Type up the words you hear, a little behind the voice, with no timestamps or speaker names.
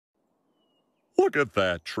Look at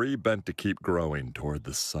that tree bent to keep growing toward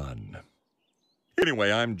the sun.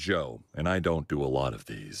 Anyway, I'm Joe, and I don't do a lot of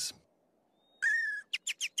these.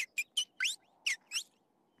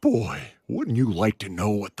 Boy, wouldn't you like to know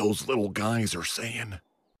what those little guys are saying?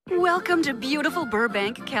 Welcome to beautiful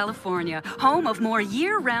Burbank, California, home of more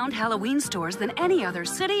year-round Halloween stores than any other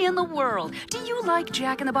city in the world. Do you like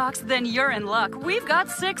Jack in the Box? Then you're in luck. We've got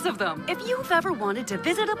 6 of them. If you've ever wanted to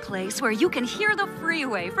visit a place where you can hear the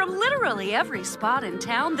freeway from literally every spot in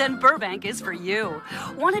town, then Burbank is for you.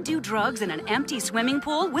 Want to do drugs in an empty swimming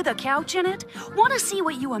pool with a couch in it? Want to see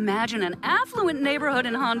what you imagine an affluent neighborhood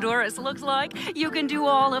in Honduras looks like? You can do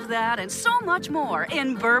all of that and so much more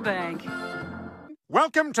in Burbank.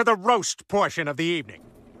 Welcome to the roast portion of the evening.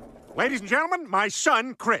 Ladies and gentlemen, my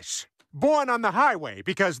son, Chris. Born on the highway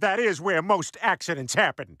because that is where most accidents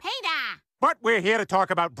happen. Hey there! But we're here to talk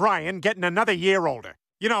about Brian getting another year older.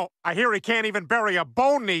 You know, I hear he can't even bury a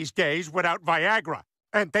bone these days without Viagra.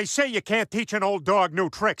 And they say you can't teach an old dog new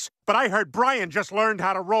tricks. But I heard Brian just learned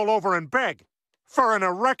how to roll over and beg. For an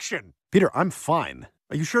erection. Peter, I'm fine.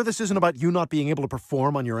 Are you sure this isn't about you not being able to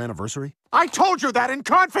perform on your anniversary? I told you that in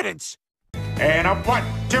confidence! And a 1,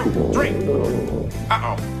 2, 3.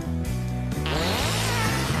 Uh-oh.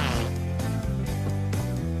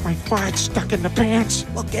 My fart's stuck in the pants.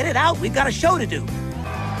 Well, get it out. We've got a show to do.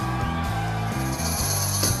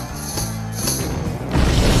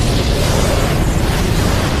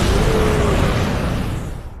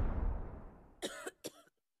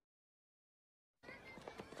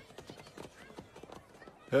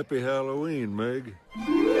 Happy Halloween, Meg.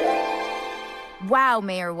 Wow,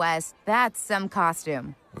 Mayor West, that's some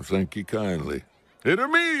costume. Well, thank you kindly. It's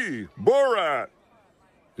me, Borat.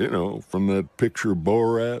 You know, from that picture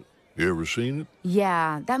Borat. You ever seen it?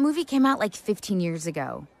 Yeah, that movie came out like 15 years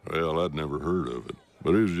ago. Well, I'd never heard of it,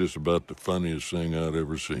 but it was just about the funniest thing I'd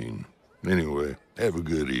ever seen. Anyway, have a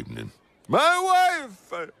good evening. My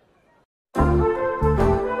wife!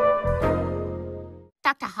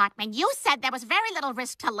 Dr. Hartman, you said there was very little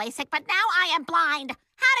risk to LASIK, but now I am blind.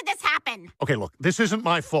 How did this happen? Okay, look, this isn't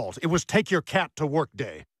my fault. It was take your cat to work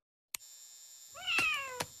day.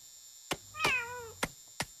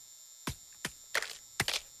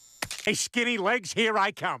 Hey, skinny legs, here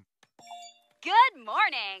I come. Good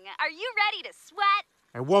morning. Are you ready to sweat?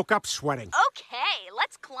 I woke up sweating. Okay,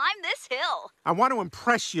 let's climb this hill. I want to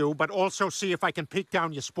impress you, but also see if I can peek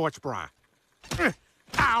down your sports bra.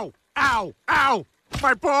 Ow! Ow! Ow!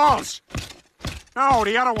 My balls! No,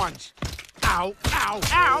 the other ones. Ow! Ow!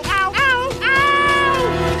 Ow! Ow! Ow!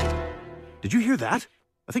 Ow! Did you hear that?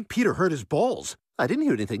 I think Peter hurt his balls. I didn't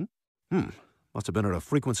hear anything. Must have been at a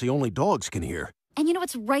frequency only dogs can hear. And you know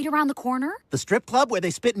what's right around the corner? The strip club where they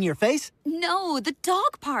spit in your face? No, the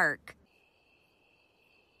dog park.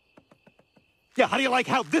 Yeah, how do you like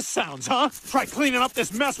how this sounds, huh? Try cleaning up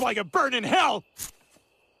this mess while you burn in hell!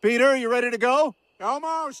 Peter, you ready to go?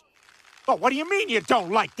 Almost. Oh, what do you mean you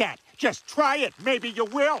don't like that? Just try it. Maybe you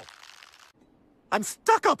will. I'm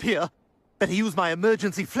stuck up here. Better use my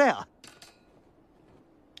emergency flare.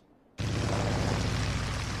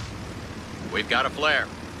 We've got a flare.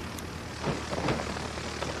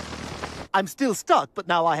 I'm still stuck, but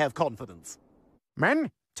now I have confidence.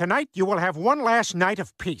 Men, tonight you will have one last night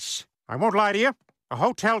of peace. I won't lie to you. A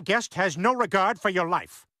hotel guest has no regard for your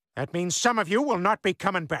life. That means some of you will not be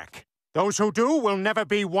coming back. Those who do will never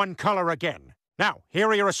be one color again. Now, here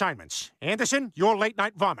are your assignments. Anderson, your late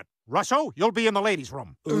night vomit. Russo, you'll be in the ladies'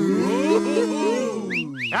 room. Ooh.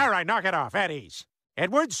 All right, knock it off, at ease.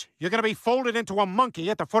 Edwards, you're gonna be folded into a monkey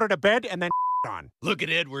at the foot of the bed and then on. Look at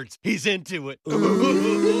Edwards. He's into it.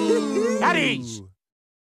 At ease.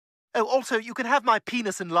 Oh, also, you can have my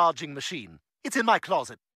penis enlarging machine. It's in my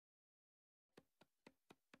closet.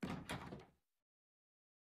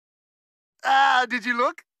 Did you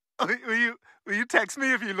look? Will you text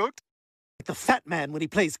me if you looked? Like the fat man when he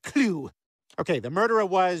plays Clue. Okay, the murderer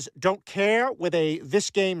was Don't Care with a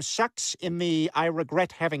This Game Sucks in the I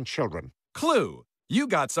Regret Having Children. Clue. You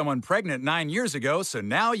got someone pregnant 9 years ago, so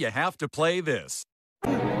now you have to play this.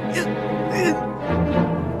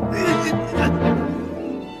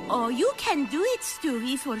 Oh, you can do it,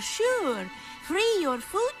 Stewie, for sure. Free your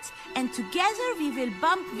foot, and together we will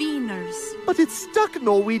bump wieners. But it's stuck,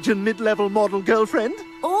 Norwegian mid-level model girlfriend.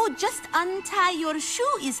 Oh, just untie your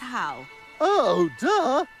shoe is how. Oh,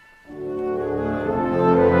 duh.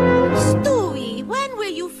 Stewie, when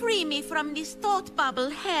will you free me from this thought bubble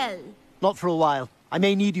hell? Not for a while. I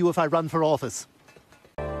may need you if I run for office.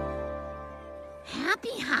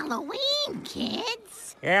 Happy Halloween,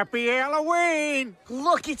 kids. Happy Halloween!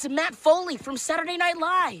 Look, it's Matt Foley from Saturday Night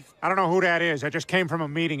Live. I don't know who that is. I just came from a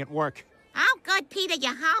meeting at work. Oh, good, Peter,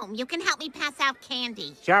 you're home. You can help me pass out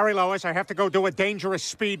candy. Sorry, Lois, I have to go do a dangerous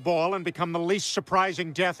speedball and become the least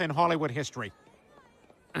surprising death in Hollywood history.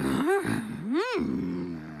 What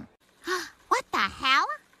the hell?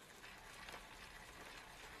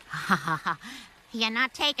 You're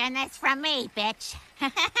not taking this from me, bitch.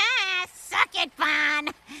 Suck it,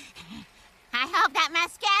 Vaughn. I hope that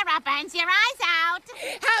mascara burns your eyes out.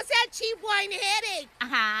 How's that cheap wine headache?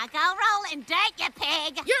 Go roll in dirt, you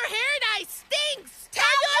pig. Your hair dye stinks. Tell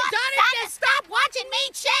your daughter to stop watching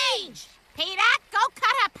me change. Peter, go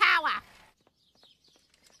cut her power.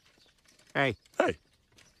 Hey. Hey.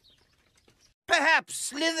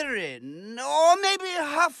 Perhaps Slytherin, or maybe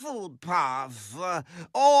Hufflepuff,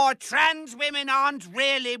 or trans women aren't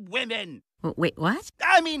really women. Wait, what?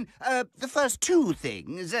 I mean, the first two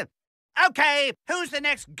things. Okay, who's the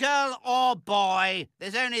next girl or boy?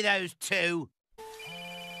 There's only those two.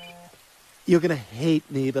 You're gonna hate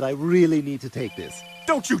me, but I really need to take this.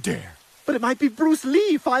 Don't you dare! But it might be Bruce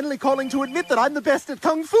Lee finally calling to admit that I'm the best at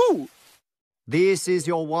Kung Fu. This is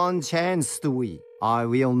your one chance, Stewie. I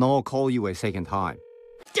will not call you a second time.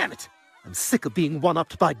 Damn it! I'm sick of being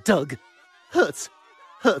one-upped by Doug. Hurts.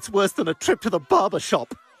 Hurts worse than a trip to the barber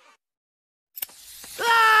shop.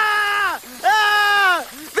 Ah! Ah!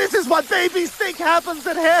 This is what babies think happens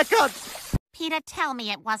at haircuts! Peter, tell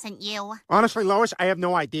me it wasn't you. Honestly, Lois, I have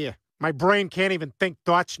no idea. My brain can't even think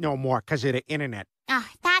thoughts no more because of the internet.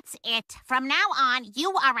 That's it. From now on,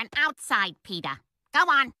 you are an outside, Peter. Go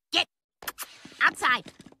on, get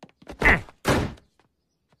outside.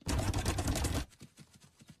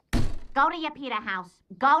 Go to your Peter house.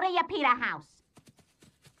 Go to your Peter house.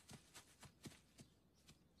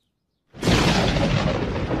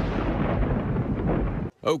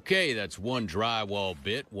 Okay, that's one drywall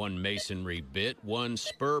bit, one masonry bit, one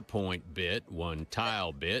spur point bit, one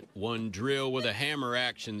tile bit, one drill with a hammer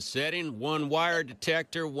action setting, one wire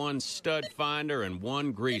detector, one stud finder, and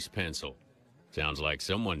one grease pencil. Sounds like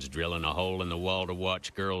someone's drilling a hole in the wall to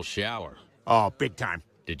watch girls shower. Oh, big time.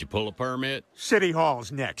 Did you pull a permit? City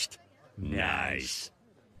Hall's next. Nice.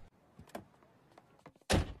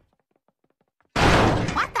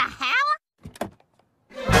 What the hell?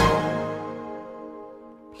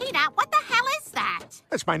 Peter, what the hell is that?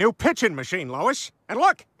 That's my new pitching machine, Lois. And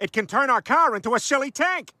look, it can turn our car into a silly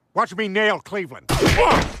tank. Watch me nail Cleveland.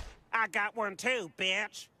 I got one too,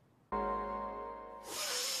 bitch.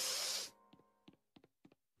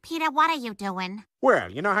 Peter, what are you doing?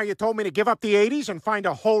 Well, you know how you told me to give up the 80s and find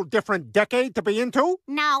a whole different decade to be into?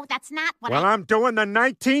 No, that's not what Well, I'm doing the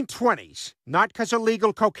 1920s. Not because of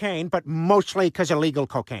legal cocaine, but mostly because of legal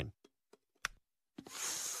cocaine.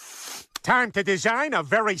 Time to design a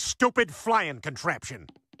very stupid flying contraption.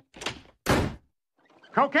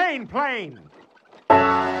 Cocaine plane!